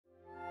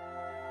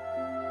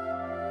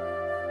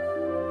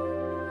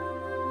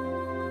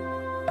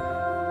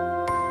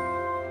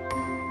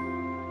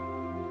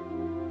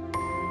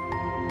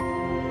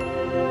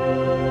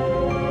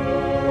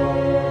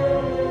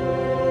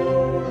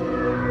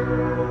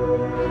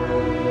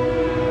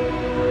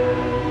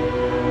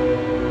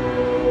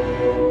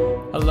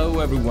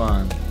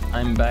everyone,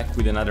 I'm back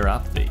with another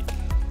update,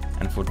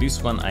 and for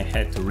this one I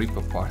had to rip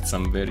apart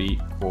some very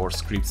core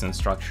scripts and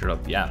structure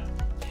of the app,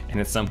 and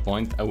at some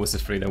point I was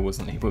afraid I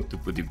wasn't able to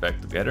put it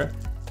back together,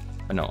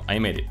 but no, I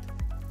made it,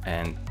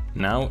 and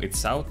now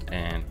it's out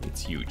and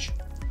it's huge.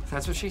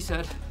 That's what she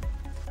said.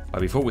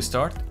 But before we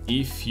start,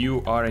 if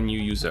you are a new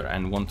user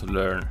and want to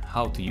learn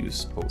how to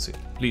use Poseit,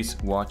 please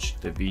watch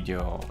the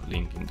video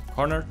link in the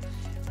corner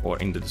or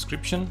in the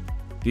description.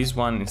 This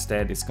one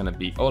instead is gonna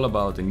be all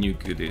about the new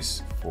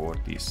goodies for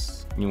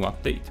this new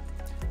update.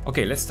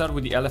 Okay, let's start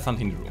with the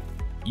elephant in the room.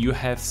 You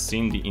have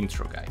seen the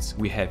intro, guys.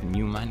 We have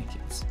new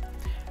mannequins.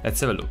 Let's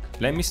have a look.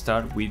 Let me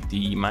start with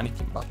the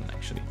mannequin button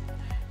actually.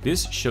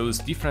 This shows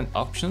different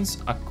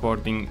options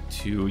according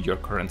to your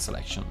current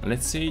selection.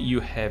 Let's say you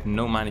have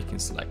no mannequin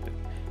selected.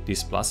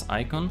 This plus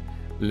icon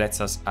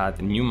lets us add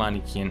a new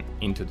mannequin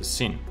into the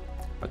scene.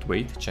 But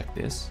wait, check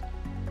this.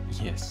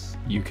 Yes,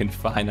 you can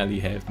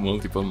finally have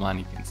multiple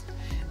mannequins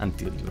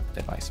until your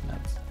device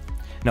melts.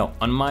 Now,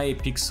 on my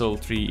Pixel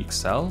 3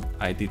 XL,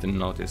 I didn't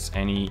notice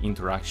any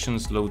interaction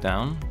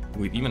slowdown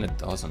with even a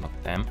dozen of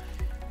them.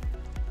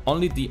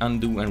 Only the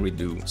undo and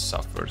redo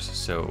suffers,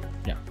 so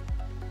yeah,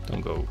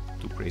 don't go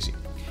too crazy.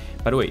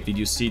 By the way, did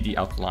you see the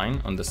outline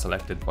on the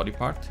selected body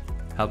part?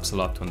 Helps a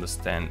lot to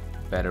understand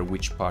better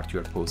which part you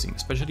are posing,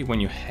 especially when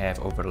you have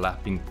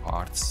overlapping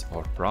parts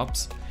or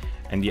props.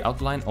 And the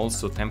outline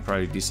also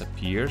temporarily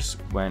disappears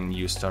when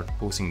you start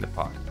posing the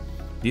part.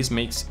 This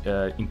makes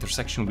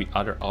intersection with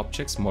other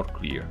objects more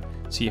clear.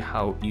 See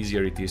how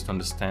easier it is to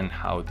understand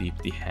how deep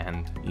the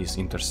hand is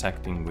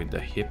intersecting with the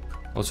hip.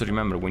 Also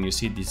remember, when you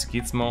see this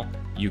gizmo,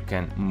 you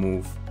can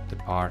move the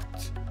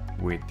part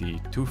with the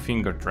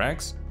 2-finger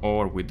drags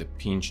or with the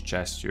pinch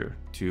gesture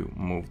to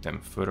move them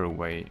further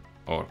away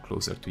or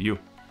closer to you.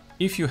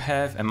 If you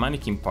have a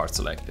mannequin part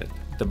selected,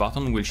 the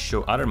button will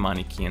show other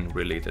mannequin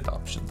related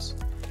options,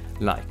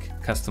 like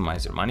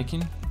customize your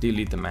mannequin,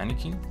 delete the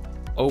mannequin,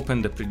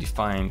 open the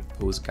predefined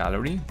pose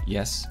gallery,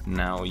 yes,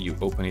 now you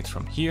open it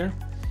from here,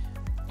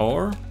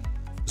 or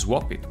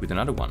swap it with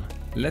another one.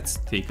 Let's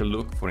take a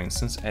look, for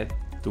instance, at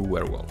the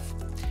Warewolf.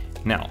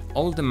 Now,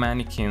 all the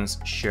mannequins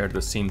share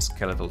the same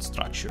skeletal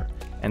structure,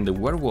 and the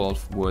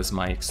Warewolf was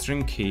my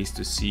extreme case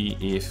to see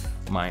if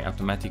my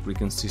automatic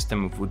recon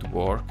system would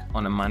work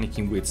on a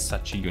mannequin with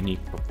such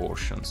unique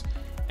proportions,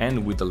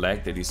 and with a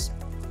leg that is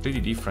pretty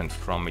different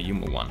from a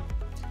human one.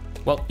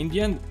 Well, in the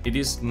end, it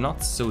is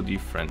not so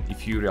different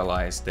if you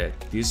realize that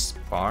this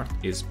part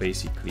is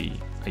basically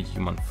a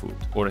human foot,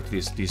 or at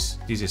least this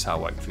is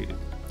how I treat it.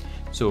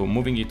 So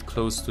moving it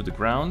close to the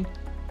ground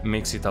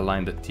makes it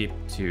align the tip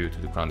to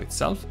the ground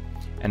itself,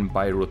 and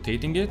by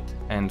rotating it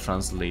and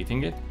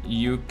translating it,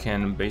 you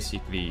can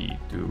basically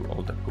do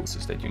all the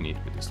poses that you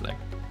need with this leg.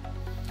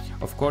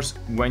 Of course,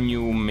 when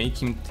you make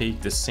him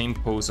take the same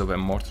pose of a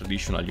more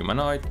traditional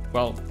humanoid,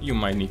 well, you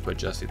might need to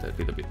adjust it a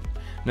little bit.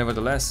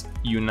 Nevertheless,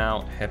 you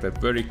now have a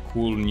very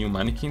cool new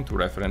mannequin to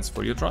reference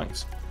for your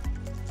drawings.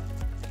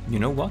 You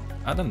know what?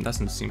 Adam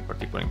doesn't seem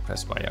particularly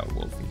impressed by our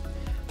Wolfie.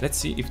 Let's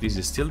see if this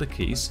is still the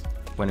case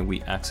when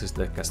we access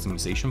the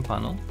customization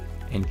panel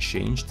and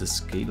change the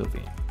scale of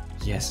it.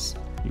 Yes,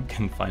 you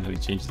can finally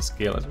change the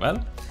scale as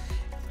well.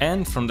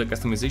 And from the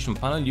customization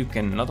panel, you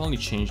can not only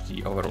change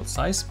the overall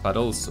size, but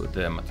also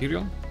the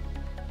material,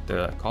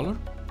 the color,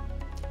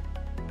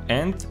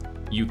 and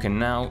you can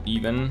now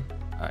even,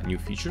 a new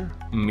feature,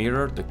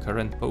 mirror the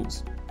current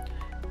pose.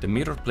 The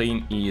mirror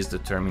plane is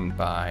determined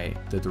by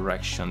the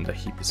direction the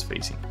hip is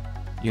facing.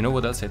 You know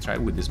what else I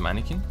tried with this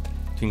mannequin?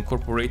 To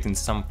incorporate in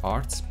some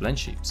parts blend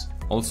shapes,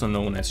 also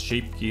known as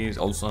shape keys,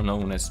 also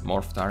known as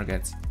morph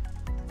targets.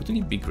 Wouldn't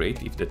it be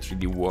great if the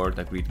 3D world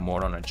agreed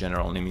more on a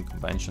general naming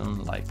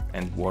convention like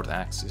end word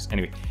axis?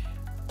 Anyway,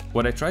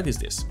 what I tried is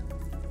this.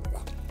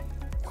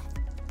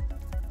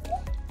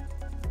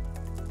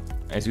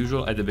 As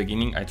usual, at the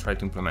beginning I tried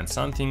to implement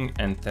something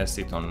and test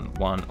it on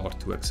 1 or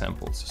 2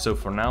 examples. So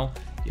for now,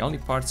 the only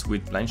parts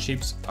with blend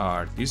shapes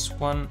are this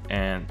one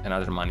and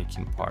another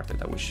mannequin part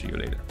that I will show you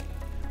later.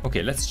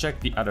 Okay, let's check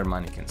the other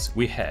mannequins.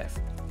 We have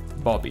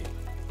Bobbie.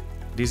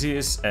 This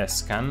is a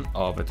scan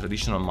of a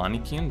traditional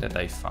mannequin that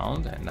I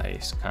found and I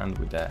scanned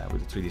with a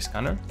 3D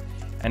scanner.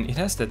 And it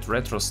has that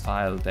retro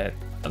style that,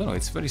 I don't know,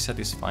 it's very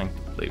satisfying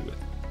to play with.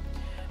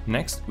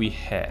 Next, we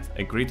have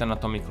a great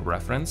anatomical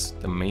reference,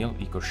 the Male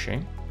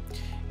Ecorche.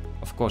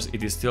 Of course,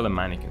 it is still a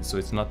mannequin, so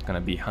it's not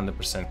gonna be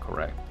 100%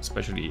 correct,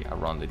 especially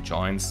around the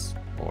joints,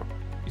 or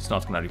it's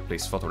not gonna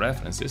replace photo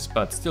references,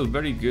 but still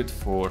very good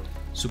for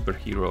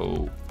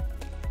superhero,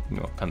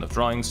 kind of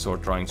drawings, or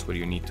drawings where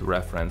you need to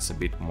reference a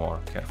bit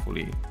more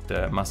carefully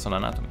the muscle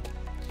anatomy.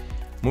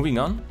 Moving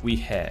on, we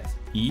have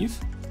Eve,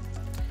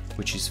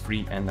 which is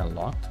free and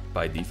unlocked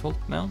by default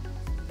now.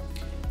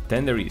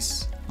 Then there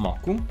is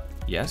Moku,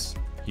 yes,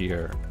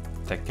 here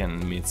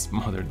Tekken meets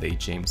modern day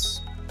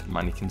James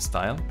mannequin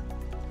style.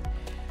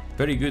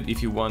 Very good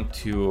if you want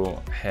to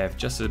have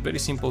just a very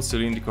simple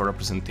cylindrical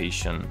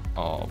representation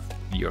of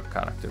your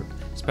character,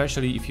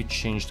 especially if you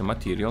change the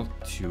material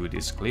to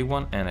this clay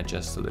one and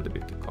adjust a little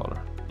bit the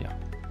color. Yeah.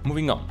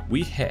 Moving on,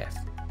 we have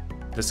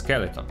the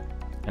skeleton.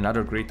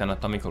 another great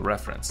anatomical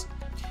reference.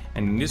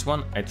 And in this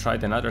one, I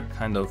tried another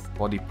kind of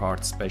body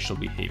part special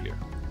behavior,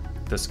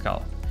 the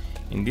skull.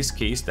 In this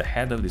case, the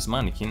head of this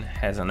mannequin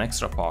has an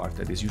extra part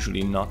that is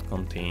usually not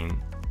contained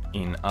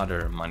in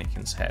other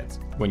mannequins' heads.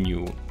 When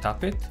you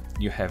tap it,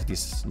 you have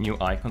this new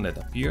icon that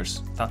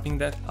appears. Tapping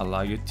that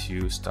allows you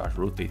to start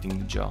rotating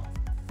the jaw.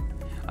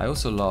 I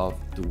also love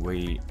the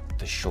way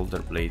the shoulder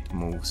blade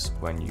moves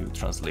when you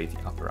translate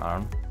the upper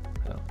arm.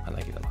 I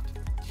like it a lot.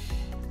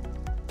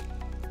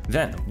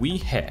 Then we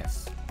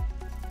have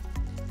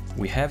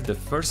the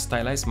first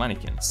stylized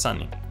mannequin,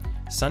 Sunny.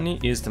 Sunny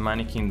is the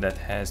mannequin that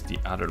has the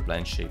other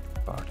blend shape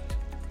part.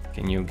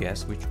 Can you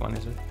guess which one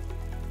is it?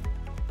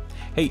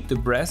 Hey, the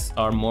breasts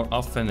are more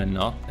often than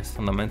not a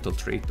fundamental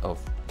trait of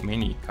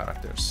many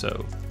characters,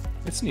 so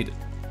it's needed.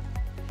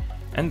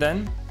 And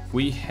then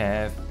we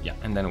have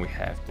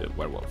the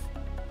werewolf.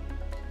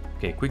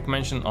 Okay, quick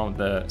mention of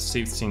the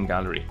saved scene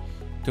gallery.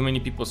 Too many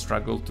people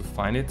struggle to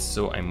find it,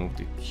 so I moved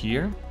it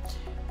here.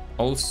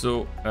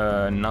 Also,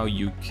 now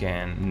you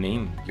can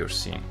name your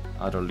scene.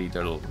 Other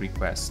little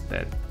requests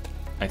that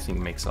I think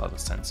makes a lot of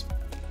sense.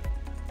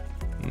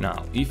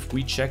 Now, if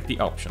we check the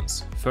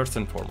options, first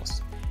and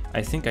foremost,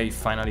 I think I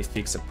finally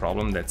fixed a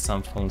problem that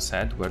some phones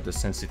had where the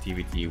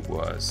sensitivity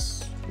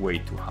was way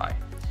too high.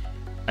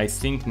 I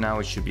think now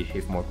it should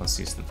behave more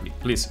consistently.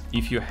 Please,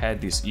 if you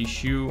had this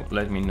issue,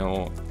 let me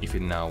know if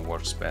it now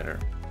works better.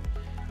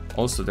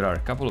 Also, there are a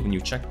couple of new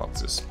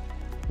checkboxes.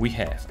 We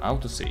have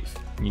autosave,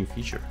 new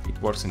feature.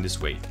 It works in this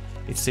way.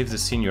 It saves the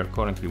scene you're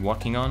currently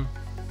working on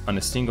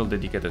a single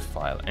dedicated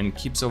file and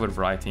keeps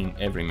overwriting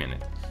every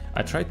minute.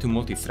 I tried to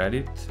multi-thread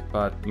it,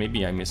 but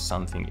maybe I missed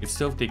something. It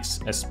still takes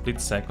a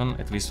split second,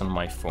 at least on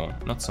my phone,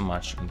 not so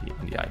much on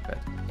the iPad.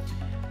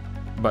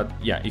 But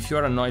yeah, if you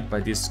are annoyed by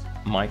this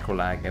micro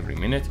lag every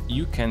minute,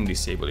 you can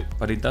disable it,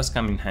 but it does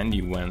come in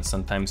handy when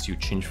sometimes you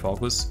change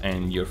focus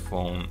and your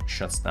phone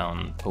shuts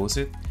down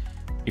Poseit.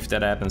 If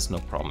that happens, no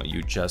problem,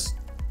 you just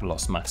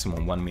lost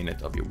maximum 1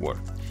 minute of your work.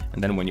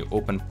 And then when you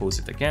open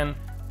Poseit again,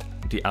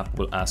 the app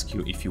will ask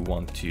you if you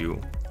want to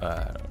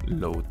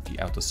load the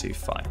autosave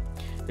file.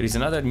 There is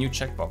another new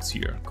checkbox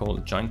here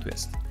called Joint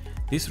Twist.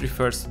 This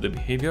refers to the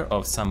behavior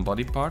of some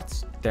body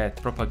parts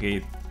that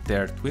propagate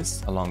their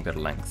twists along their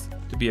length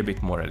to be a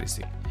bit more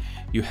realistic.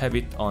 You have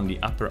it on the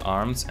upper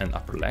arms and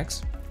upper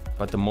legs,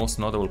 but the most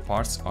notable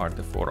parts are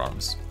the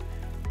forearms.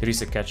 There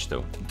is a catch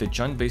though. The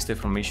joint-based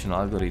deformation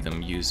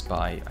algorithm used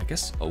by, I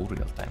guess, all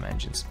real-time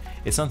engines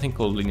is something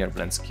called linear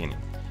blend skinning.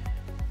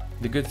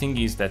 The good thing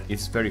is that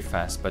it's very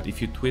fast, but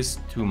if you twist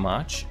too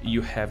much,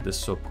 you have the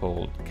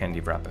so-called candy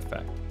wrap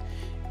effect.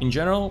 In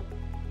general,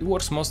 it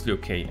works mostly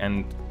okay,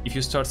 and if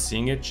you start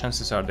seeing it,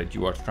 chances are that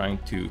you are trying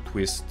to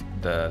twist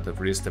the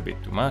wrist a bit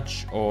too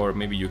much, or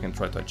maybe you can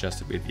try to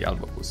adjust a bit the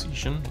elbow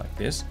position, like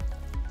this.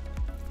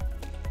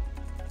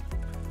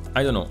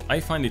 I don't know, I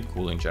find it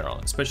cool in general,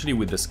 especially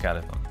with the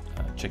skeleton.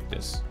 Check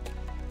this.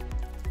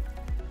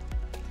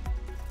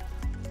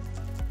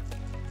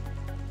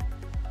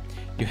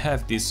 You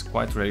have this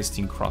quite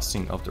realistic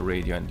crossing of the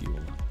radio and the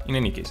ulna. In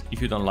any case,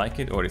 if you don't like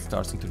it or it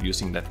starts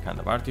introducing that kind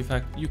of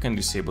artifact, you can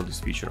disable this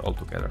feature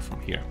altogether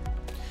from here.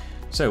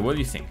 So what do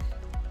you think?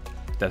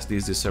 Does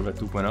this deserve a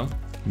 2.0?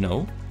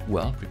 No?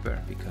 Well,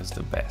 prepare, because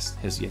the best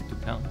has yet to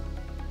come.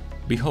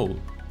 Behold!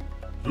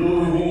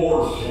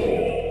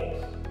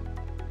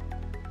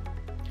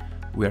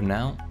 We are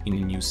now in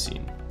a new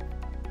scene.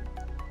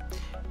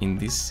 In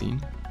this scene,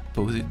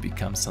 Poseit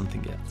becomes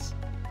something else.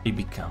 It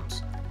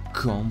becomes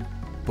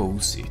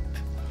Poseit.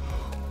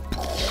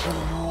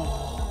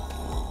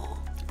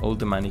 All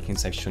the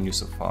mannequins I've shown you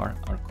so far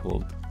are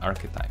called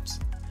archetypes.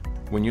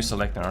 When you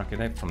select an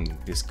archetype from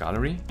this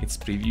gallery, its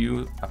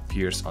preview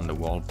appears on the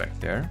wall back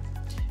there,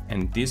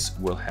 and this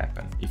will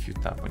happen if you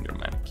tap on your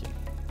mannequin.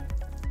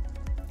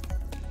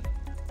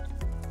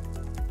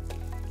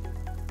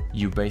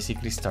 You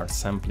basically start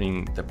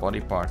sampling the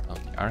body part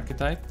of the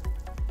archetype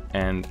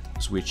and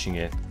switching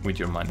it with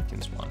your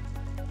mannequin's one.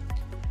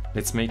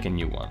 Let's make a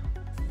new one.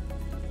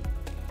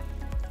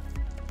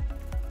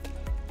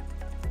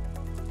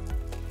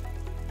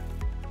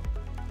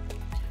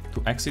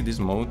 To exit this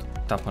mode,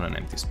 tap on an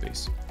empty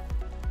space.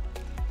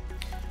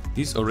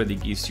 This already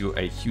gives you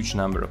a huge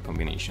number of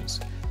combinations,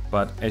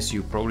 but as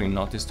you probably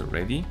noticed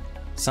already,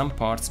 some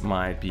parts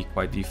might be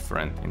quite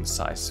different in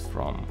size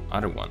from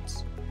other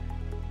ones.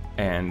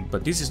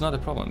 But this is not a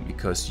problem,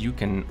 because you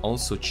can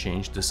also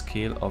change the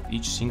scale of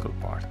each single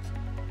part,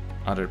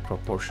 either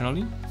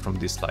proportionally from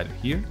this slider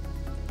here,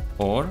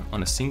 or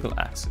on a single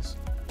axis,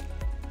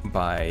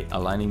 by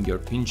aligning your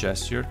pin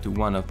gesture to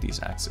one of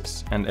these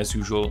axes. And as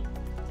usual,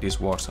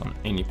 this works on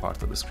any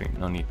part of the screen,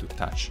 no need to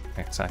touch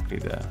exactly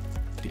the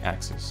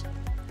axis.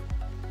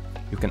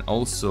 You can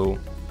also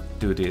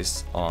do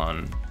this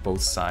on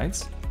both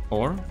sides,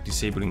 or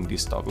disabling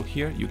this toggle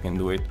here, you can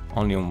do it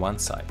only on one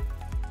side.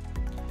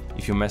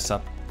 If you mess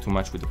up too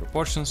much with the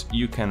proportions,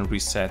 you can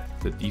reset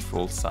the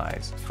default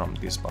size from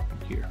this button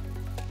here.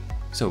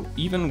 So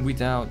even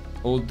without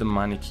all the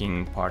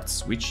mannequin parts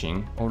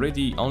switching,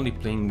 already only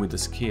playing with the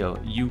scale,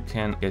 you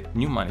can get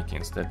new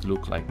mannequins that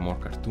look like more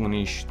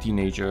cartoonish,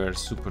 teenagers,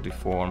 super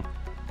deformed.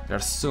 There are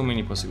so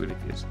many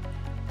possibilities.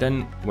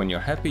 Then when you're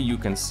happy, you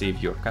can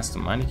save your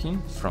custom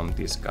mannequin from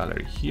this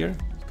gallery here.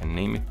 You can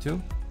name it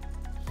too.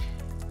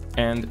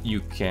 And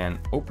you can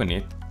open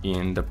it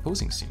in the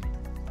posing scene.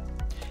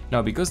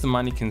 Now, because the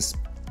mannequins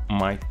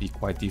might be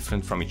quite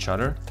different from each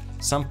other,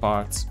 some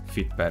parts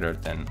fit better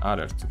than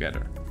others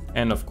together.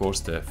 And of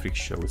course, the freak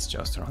show is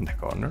just around the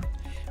corner.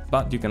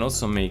 But you can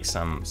also make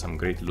some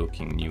great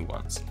looking new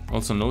ones.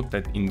 Also note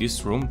that in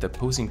this room, the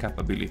posing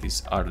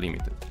capabilities are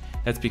limited.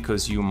 That's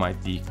because you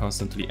might be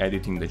constantly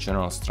editing the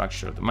general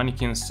structure of the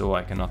mannequin, so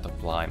I cannot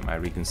apply my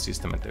rigging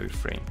system at every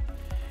frame.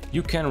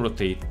 You can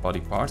rotate body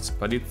parts,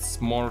 but it's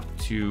more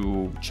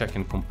to check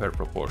and compare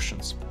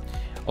proportions.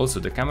 Also,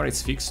 the camera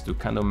is fixed to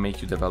kind of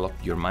make you develop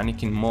your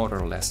mannequin more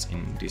or less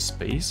in this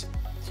space.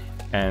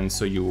 And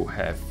so you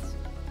have,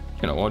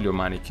 all your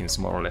mannequins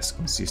more or less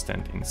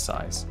consistent in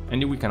size.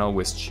 And we can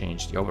always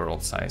change the overall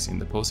size in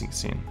the posing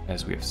scene,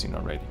 as we have seen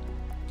already.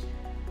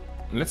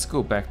 Let's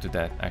go back to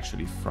that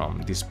actually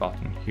from this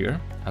button here,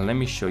 and let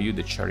me show you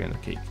the cherry on the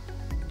cake.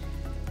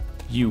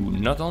 You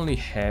not only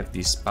have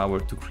this power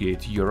to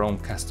create your own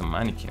custom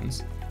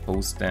mannequins,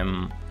 pose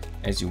them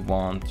as you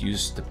want,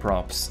 use the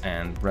props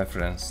and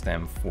reference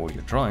them for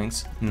your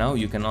drawings, now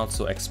you can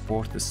also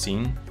export the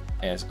scene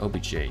as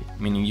OBJ,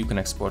 meaning you can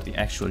export the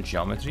actual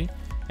geometry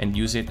and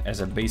use it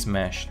as a base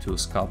mesh to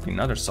sculpt in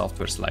other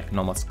softwares like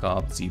Nomad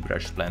Sculpt,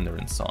 ZBrush, Blender,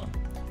 and so on.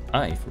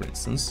 I, for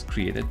instance,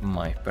 created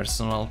my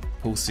personal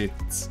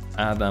Poseit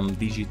Adam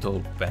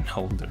digital pen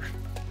holder.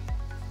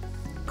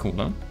 Cool,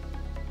 huh?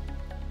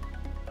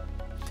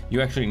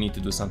 You actually need to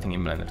do something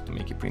in Blender to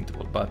make it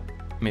printable, but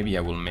maybe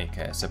I will make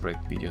a separate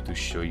video to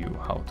show you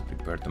how to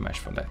prepare the mesh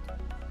for that.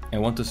 I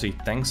want to say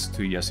thanks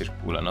to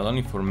Yasirkula, not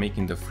only for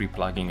making the free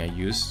plugin I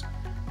use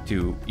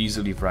to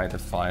easily write the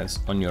files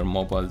on your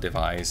mobile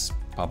device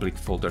public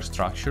folder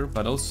structure,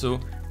 but also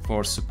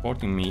for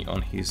supporting me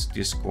on his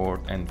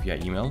Discord and via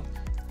email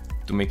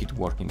to make it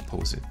work in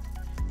Poseit.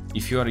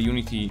 If you are a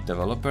Unity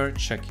developer,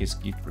 check his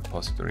Git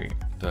repository.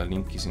 The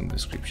link is in the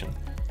description.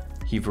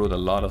 He wrote a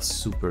lot of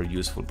super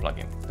useful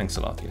plugins. Thanks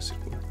a lot,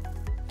 Yasirkula.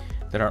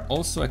 There are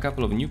also a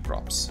couple of new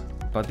props,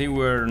 but they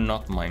were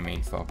not my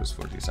main focus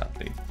for this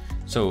update.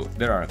 So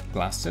there are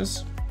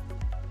glasses,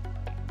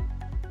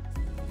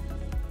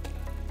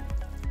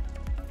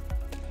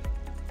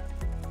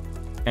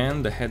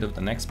 and the head of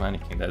the next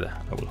mannequin that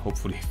I will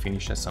hopefully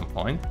finish at some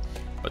point.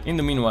 But in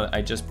the meanwhile,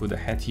 I just put a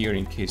head here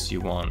in case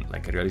you want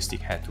like a realistic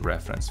head to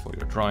reference for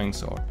your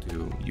drawings or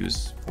to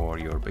use for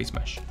your base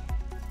mesh.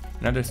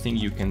 Another thing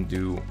you can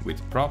do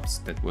with props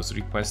that was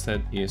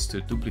requested is to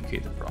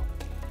duplicate the prop.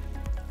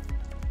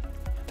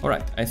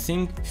 Alright, I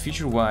think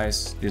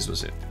feature-wise this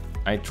was it.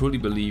 I truly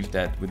believe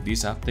that with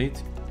this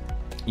update,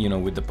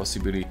 with the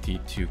possibility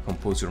to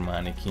compose your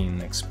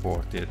mannequin,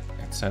 export it,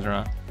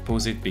 etc.,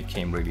 Poseit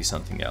became really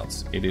something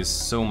else. It is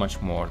so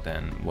much more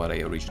than what I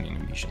originally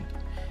envisioned.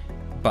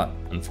 But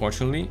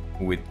unfortunately,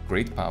 with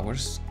great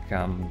powers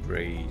come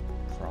great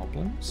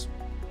problems.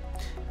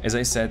 As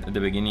I said at the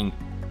beginning,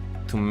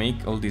 to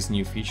make all these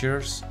new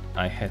features,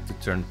 I had to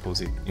turn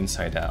Poseit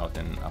inside out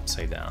and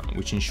upside down,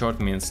 which in short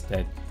means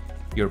that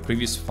your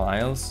previous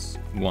files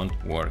won't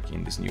work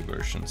in this new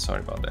version.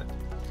 Sorry about that.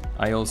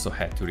 I also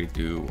had to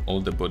redo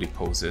all the body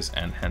poses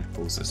and hand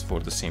poses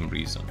for the same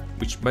reason,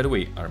 which by the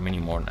way are many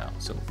more now,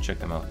 so check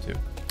them out too.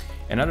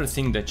 Another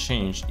thing that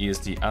changed is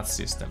the ad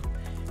system.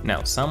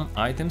 Now, some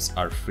items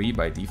are free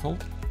by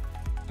default,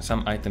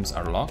 some items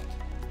are locked,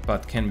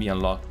 but can be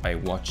unlocked by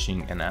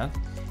watching an ad,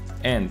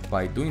 and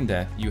by doing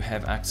that you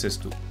have access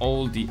to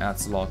all the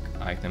ads lock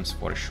items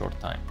for a short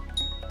time.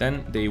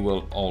 Then they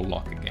will all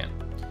lock again.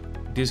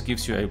 This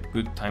gives you a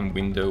good time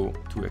window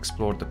to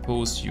explore the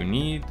pose you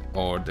need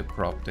or the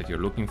prop that you're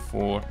looking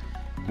for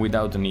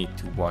without the need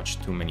to watch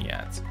too many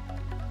ads.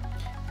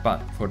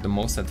 But for the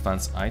most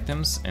advanced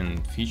items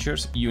and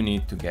features, you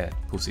need to get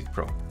Poseit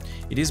Pro.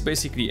 It is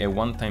basically a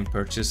one-time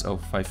purchase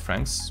of 5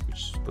 francs, which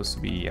is supposed to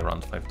be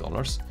around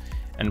 $5,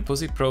 and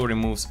Poseit Pro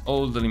removes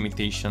all the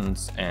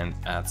limitations and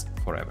ads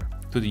forever.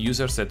 To the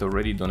users that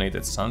already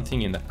donated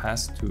something in the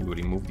past to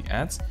remove the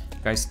ads,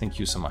 guys, thank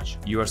you so much.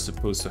 You are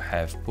supposed to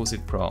have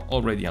Poseit Pro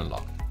already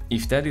unlocked.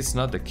 If that is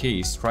not the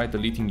case, try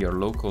deleting your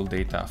local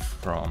data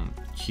from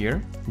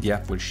here. The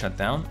app will shut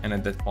down, and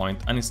at that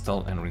point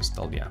uninstall and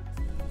reinstall the app.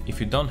 If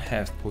you don't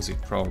have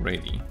Poseit Pro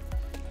ready,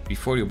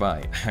 before you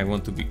buy, I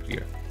want to be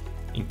clear.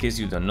 In case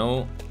you don't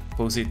know,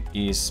 Poseit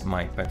is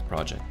my pet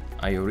project.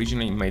 I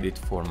originally made it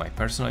for my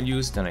personal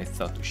use, then I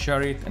thought to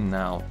share it, and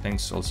now,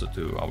 thanks also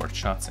to our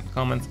chats and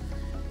comments,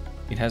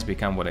 it has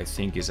become what I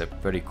think is a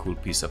very cool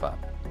piece of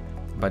app.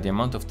 But the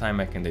amount of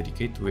time I can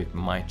dedicate to it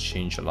might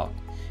change a lot,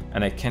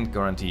 and I can't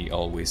guarantee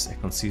always a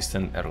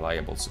consistent and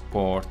reliable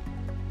support,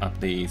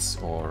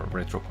 updates, or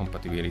retro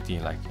compatibility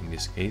like in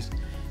this case.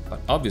 But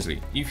obviously,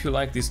 if you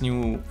like these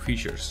new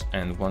features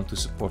and want to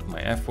support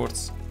my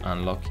efforts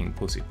unlocking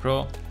Poseit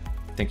Pro,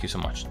 thank you so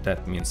much.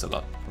 That means a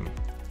lot for me.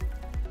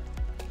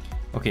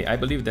 Okay, I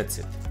believe that's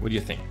it. What do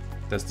you think?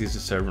 Does this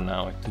deserve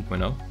now a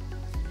 2.0?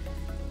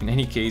 In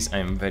any case, I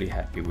am very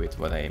happy with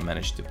what I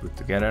managed to put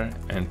together,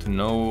 and to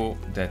know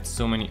that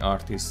so many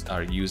artists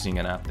are using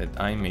an app that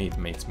I made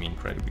makes me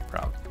incredibly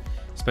proud.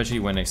 Especially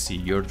when I see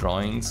your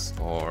drawings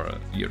or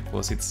your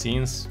Poseit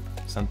scenes,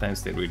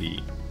 sometimes they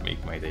really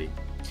make my day.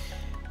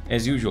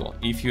 As usual,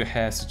 if you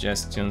have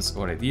suggestions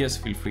or ideas,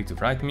 feel free to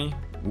write me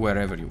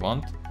wherever you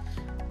want.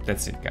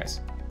 That's it, guys.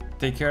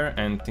 Take care,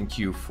 and thank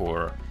you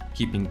for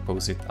keeping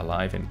Poseit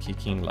alive and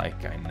kicking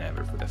like I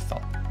never would have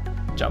thought.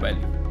 Ciao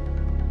belli!